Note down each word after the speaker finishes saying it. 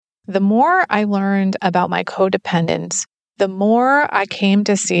The more I learned about my codependence, the more I came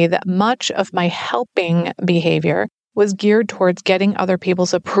to see that much of my helping behavior was geared towards getting other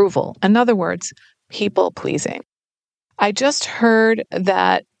people's approval. In other words, people pleasing. I just heard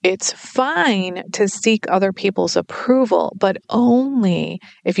that it's fine to seek other people's approval, but only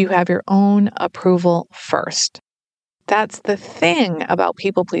if you have your own approval first. That's the thing about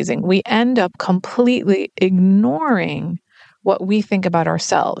people pleasing. We end up completely ignoring what we think about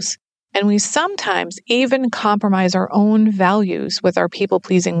ourselves. And we sometimes even compromise our own values with our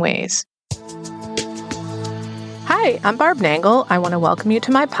people-pleasing ways. Hi, I'm Barb Nangle. I want to welcome you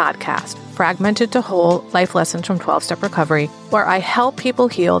to my podcast, Fragmented to Whole, Life Lessons from 12-Step Recovery, where I help people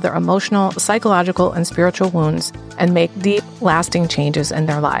heal their emotional, psychological, and spiritual wounds and make deep, lasting changes in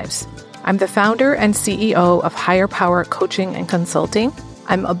their lives. I'm the founder and CEO of Higher Power Coaching and Consulting.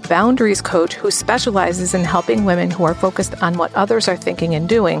 I'm a boundaries coach who specializes in helping women who are focused on what others are thinking and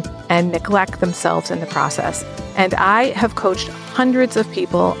doing and neglect themselves in the process. And I have coached hundreds of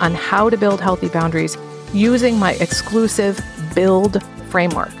people on how to build healthy boundaries using my exclusive Build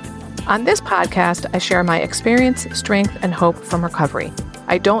framework. On this podcast, I share my experience, strength, and hope from recovery.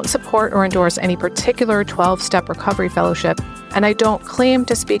 I don't support or endorse any particular 12-step recovery fellowship, and I don't claim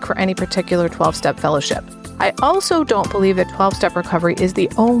to speak for any particular 12-step fellowship. I also don't believe that 12-step recovery is the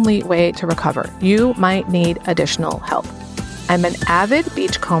only way to recover. You might need additional help. I'm an avid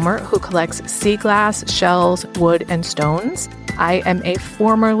beachcomber who collects sea glass, shells, wood, and stones. I am a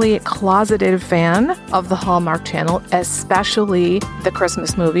formerly closeted fan of the Hallmark Channel, especially the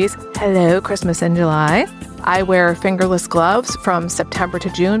Christmas movies. Hello, Christmas in July. I wear fingerless gloves from September to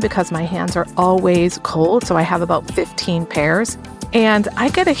June because my hands are always cold, so I have about 15 pairs. And I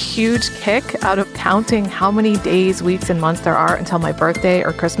get a huge kick out of counting how many days, weeks, and months there are until my birthday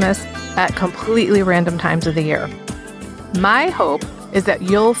or Christmas at completely random times of the year. My hope is that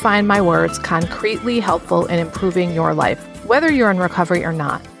you'll find my words concretely helpful in improving your life, whether you're in recovery or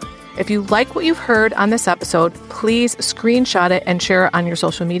not. If you like what you've heard on this episode, please screenshot it and share it on your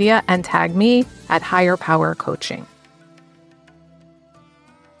social media and tag me at Higher Power Coaching.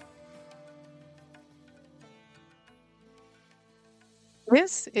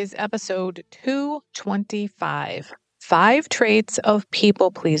 This is episode 225, 5 traits of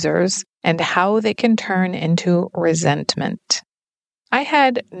people pleasers and how they can turn into resentment. I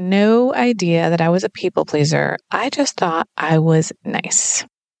had no idea that I was a people pleaser. I just thought I was nice.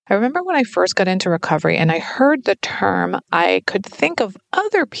 I remember when I first got into recovery and I heard the term, I could think of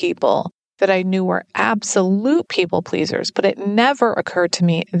other people that I knew were absolute people pleasers, but it never occurred to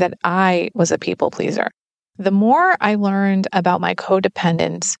me that I was a people pleaser. The more I learned about my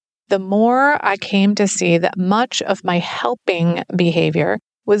codependence, the more I came to see that much of my helping behavior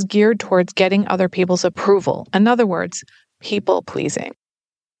was geared towards getting other people's approval. In other words, people pleasing.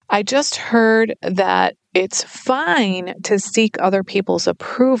 I just heard that it's fine to seek other people's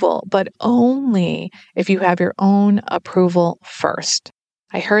approval, but only if you have your own approval first.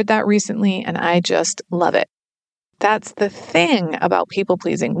 I heard that recently and I just love it. That's the thing about people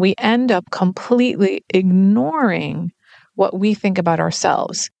pleasing. We end up completely ignoring what we think about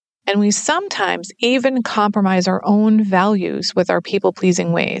ourselves. And we sometimes even compromise our own values with our people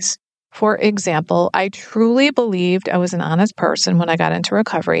pleasing ways. For example, I truly believed I was an honest person when I got into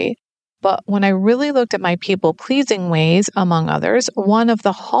recovery. But when I really looked at my people pleasing ways, among others, one of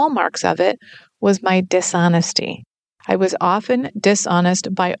the hallmarks of it was my dishonesty. I was often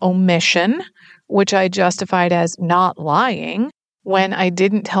dishonest by omission, which I justified as not lying when I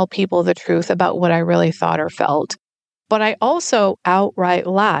didn't tell people the truth about what I really thought or felt. But I also outright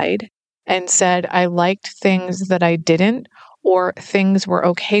lied and said I liked things that I didn't, or things were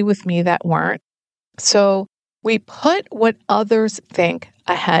okay with me that weren't. So we put what others think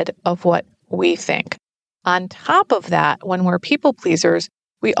ahead of what we think. On top of that, when we're people pleasers,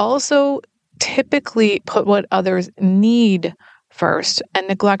 we also typically put what others need first and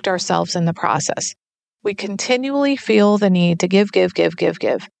neglect ourselves in the process. We continually feel the need to give.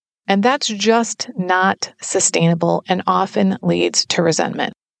 And that's just not sustainable and often leads to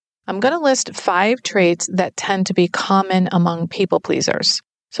resentment. I'm going to list 5 traits that tend to be common among people pleasers.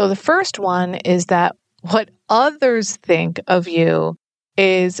 So the first one is that what others think of you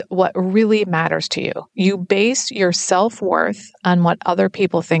is what really matters to you. You base your self-worth on what other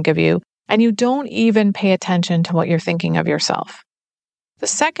people think of you, and you don't even pay attention to what you're thinking of yourself. The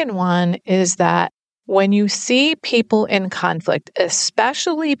second one is that when you see people in conflict,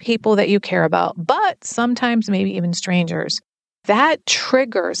 especially people that you care about, but sometimes maybe even strangers, that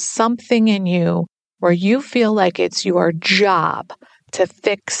triggers something in you where you feel like it's your job to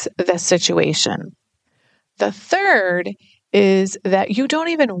fix the situation. The third is that you don't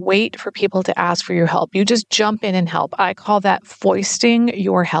even wait for people to ask for your help. You just jump in and help. I call that foisting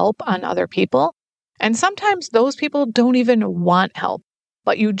your help on other people. And sometimes those people don't even want help,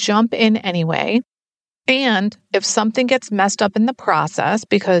 but you jump in anyway. And if something gets messed up in the process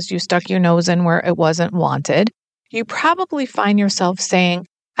because you stuck your nose in where it wasn't wanted, you probably find yourself saying,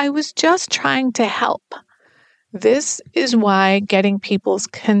 I was just trying to help. This is why getting people's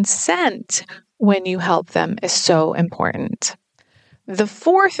consent when you help them is so important. The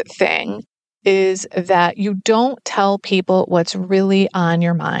fourth thing is that you don't tell people what's really on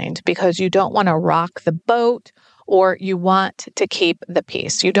your mind because you don't want to rock the boat or you want to keep the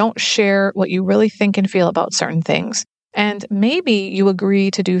peace. You don't share what you really think and feel about certain things. And maybe you agree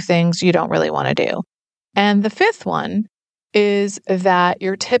to do things you don't really want to do. And the fifth one is that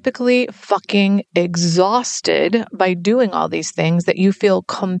you're typically fucking exhausted by doing all these things that you feel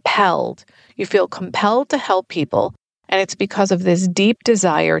compelled. You feel compelled to help people. And it's because of this deep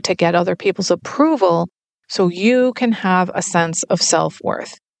desire to get other people's approval so you can have a sense of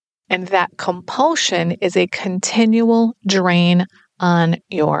self-worth. And that compulsion is a continual drain on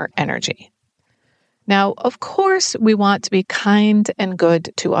your energy. Now, of course, we want to be kind and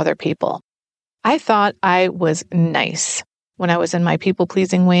good to other people. I thought I was nice when I was in my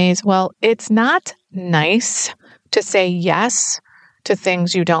people-pleasing ways. Well, it's not nice to say yes to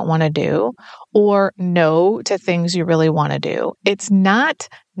things you don't want to do or no to things you really want to do. It's not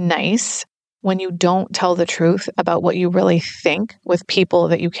nice when you don't tell the truth about what you really think with people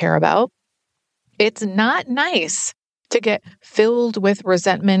that you care about. It's not nice to get filled with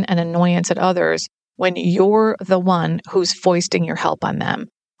resentment and annoyance at others when you're the one who's foisting your help on them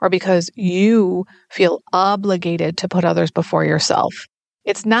or because you feel obligated to put others before yourself.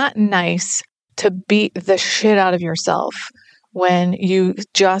 It's not nice to beat the shit out of yourself when you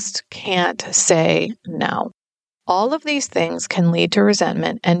just can't say no. All of these things can lead to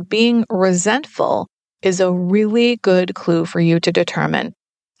resentment, and being resentful is a really good clue for you to determine,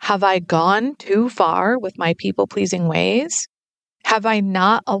 have I gone too far with my people-pleasing ways? Have I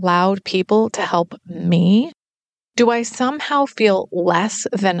not allowed people to help me? Do I somehow feel less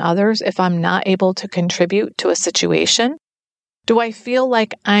than others if I'm not able to contribute to a situation? Do I feel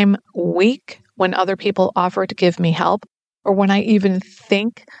like I'm weak when other people offer to give me help, or when I even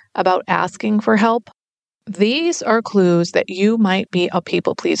think about asking for help? These are clues that you might be a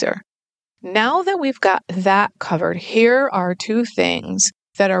people pleaser. Now that we've got that covered, here are two things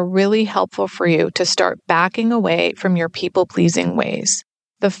that are really helpful for you to start backing away from your people-pleasing ways.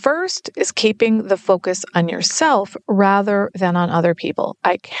 The first is keeping the focus on yourself rather than on other people.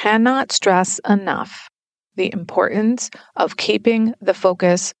 I cannot stress enough the importance of keeping the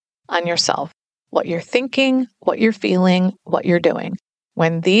focus on yourself. What you're thinking, what you're feeling, what you're doing.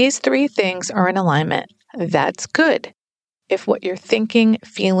 When these three things are in alignment, that's good. If what you're thinking,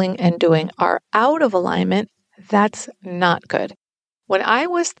 feeling, and doing are out of alignment, that's not good. When I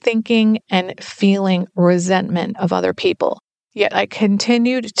was thinking and feeling resentment of other people, yet I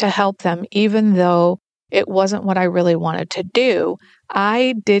continued to help them even though it wasn't what I really wanted to do,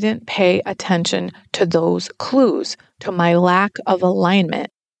 I didn't pay attention to those clues, to my lack of alignment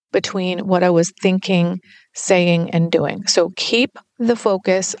between what I was thinking, saying, and doing. So keep the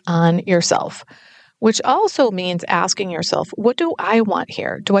focus on yourself, which also means asking yourself, what do I want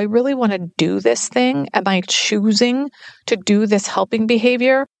here? Do I really want to do this thing? Am I choosing to do this helping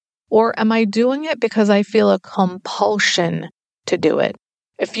behavior? Or am I doing it because I feel a compulsion to do it?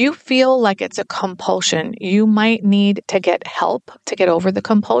 If you feel like it's a compulsion, you might need to get help to get over the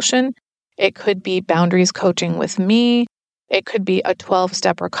compulsion. It could be boundaries coaching with me. It could be a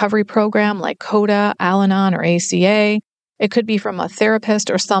 12-step recovery program like CODA, Al-Anon, or ACA. It could be from a therapist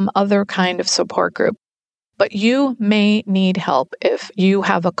or some other kind of support group. But you may need help if you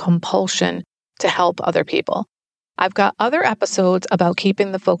have a compulsion to help other people. I've got other episodes about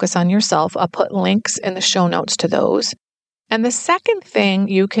keeping the focus on yourself. I'll put links in the show notes to those. And the second thing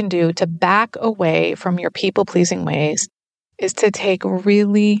you can do to back away from your people-pleasing ways is to take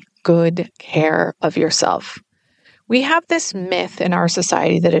really good care of yourself. We have this myth in our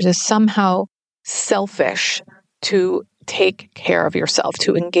society that it is somehow selfish to take care of yourself,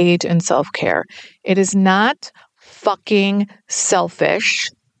 to engage in self-care. It is not fucking selfish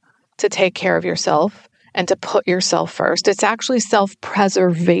to take care of yourself and to put yourself first. It's actually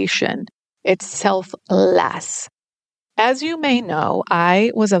self-preservation. It's selfless. As you may know,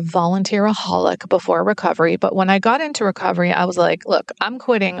 I was a volunteeraholic before recovery, but when I got into recovery, I was like, look, I'm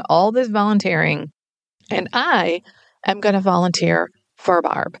quitting all this volunteering and I am going to volunteer for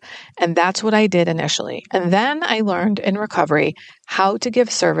Barb. And that's what I did initially. And then I learned in recovery how to give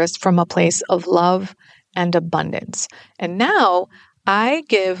service from a place of love and abundance. And now I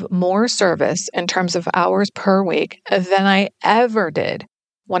give more service in terms of hours per week than I ever did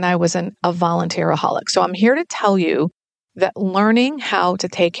when I was a volunteeraholic. So I'm here to tell you that learning how to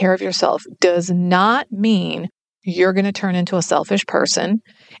take care of yourself does not mean you're going to turn into a selfish person.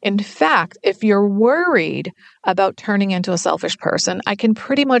 In fact, if you're worried about turning into a selfish person, I can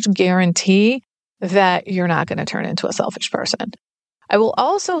pretty much guarantee that you're not going to turn into a selfish person. I will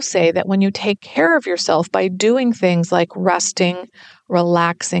also say that when you take care of yourself by doing things like resting,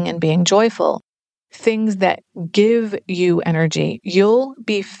 relaxing, and being joyful, things that give you energy, you'll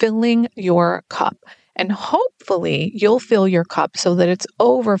be filling your cup. And hopefully you'll fill your cup so that it's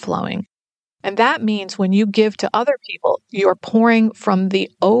overflowing. And that means when you give to other people, you're pouring from the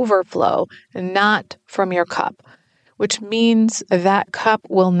overflow, not from your cup, which means that cup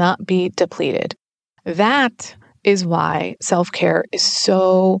will not be depleted. That is why self-care is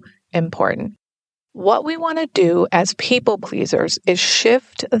so important. What we want to do as people pleasers is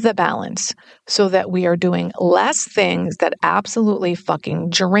shift the balance so that we are doing less things that absolutely fucking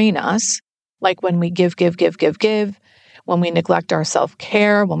drain us, like when we give, when we neglect our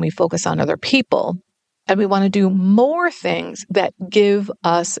self-care, when we focus on other people, and we want to do more things that give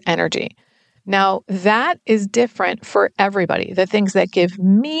us energy. Now, that is different for everybody. The things that give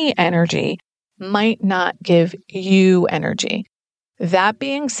me energy might not give you energy. That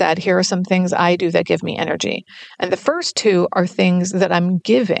being said, here are some things I do that give me energy. And the first two are things that I'm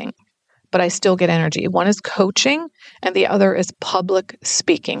giving, but I still get energy. One is coaching, and the other is public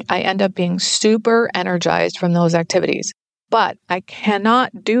speaking. I end up being super energized from those activities, but I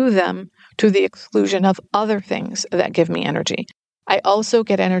cannot do them to the exclusion of other things that give me energy. I also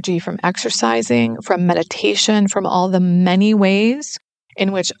get energy from exercising, from meditation, from all the many ways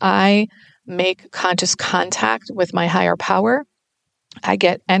in which I make conscious contact with my higher power. I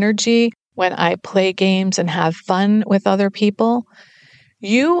get energy when I play games and have fun with other people.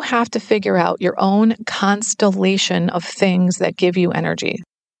 You have to figure out your own constellation of things that give you energy.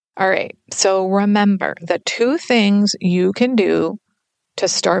 All right, so remember the two things you can do to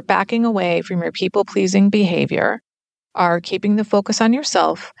start backing away from your people-pleasing behavior are keeping the focus on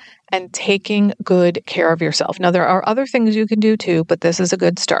yourself and taking good care of yourself. Now, there are other things you can do too, but this is a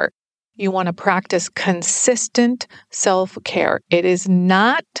good start. You want to practice consistent self-care. It is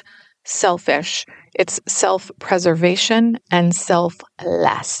not selfish. It's self-preservation and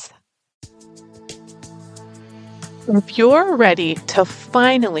selfless. If you're ready to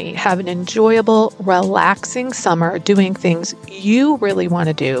finally have an enjoyable, relaxing summer doing things you really want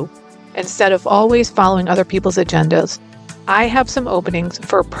to do, instead of always following other people's agendas, I have some openings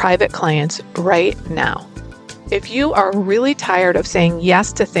for private clients right now. If you are really tired of saying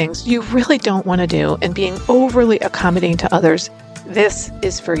yes to things you really don't want to do and being overly accommodating to others, this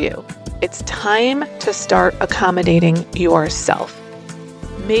is for you. It's time to start accommodating yourself.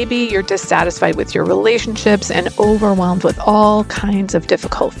 Maybe you're dissatisfied with your relationships and overwhelmed with all kinds of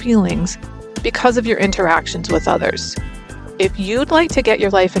difficult feelings because of your interactions with others. If you'd like to get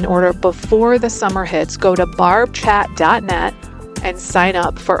your life in order before the summer hits, go to barbchat.net and sign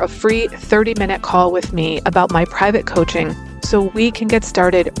up for a free 30-minute call with me about my private coaching so we can get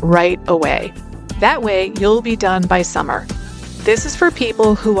started right away. That way, you'll be done by summer. This is for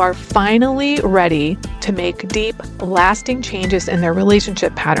people who are finally ready to make deep, lasting changes in their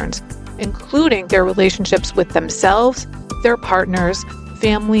relationship patterns, including their relationships with themselves, their partners,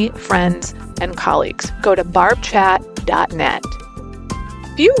 family, friends, and colleagues. Go to barbchat.net.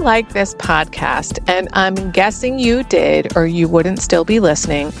 If you like this podcast, and I'm guessing you did or you wouldn't still be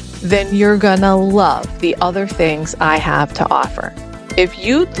listening, then you're gonna love the other things I have to offer. If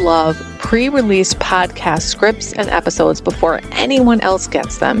you'd love pre-release podcast scripts and episodes before anyone else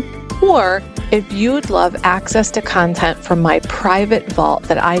gets them, or if you'd love access to content from my private vault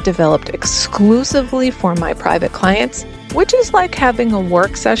that I developed exclusively for my private clients, which is like having a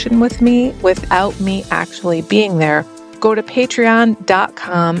work session with me without me actually being there, go to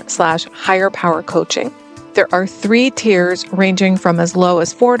patreon.com/higherpowercoaching. There are 3 tiers ranging from as low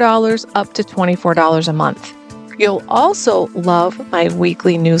as $4 up to $24 a month. You'll also love my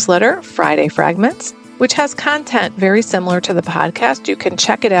weekly newsletter, Friday Fragments, which has content very similar to the podcast. You can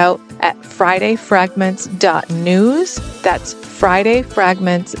check it out at fridayfragments.news. That's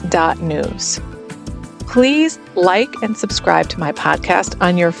fridayfragments.news. Please like and subscribe to my podcast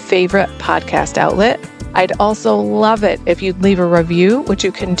on your favorite podcast outlet. I'd also love it if you'd leave a review, which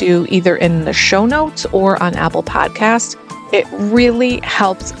you can do either in the show notes or on Apple Podcasts. It really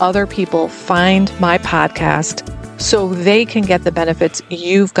helps other people find my podcast so they can get the benefits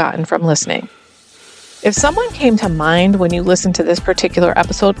you've gotten from listening. If someone came to mind when you listened to this particular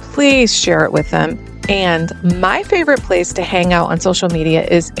episode, please share it with them. And my favorite place to hang out on social media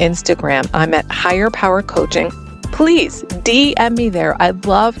is Instagram. I'm at Higher Power Coaching. Please DM me there. I'd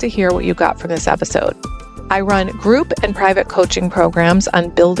love to hear what you got from this episode. I run group and private coaching programs on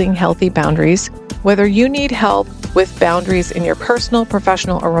building healthy boundaries. Whether you need help with boundaries in your personal,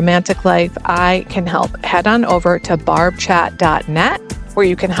 professional, or romantic life, I can help. Head on over to barbchat.net, where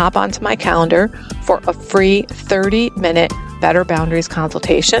you can hop onto my calendar for a free 30-minute Better Boundaries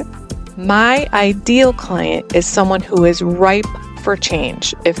consultation. My ideal client is someone who is ripe for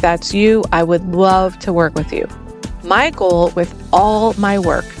change. If that's you, I would love to work with you. My goal with all my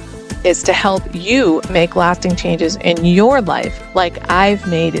work is to help you make lasting changes in your life, like I've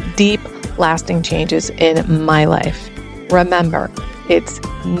made deep, lasting changes in my life. Remember, it's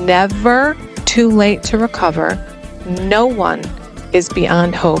never too late to recover. No one is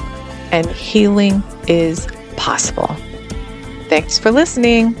beyond hope, and healing is possible. Thanks for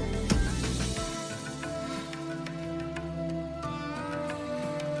listening.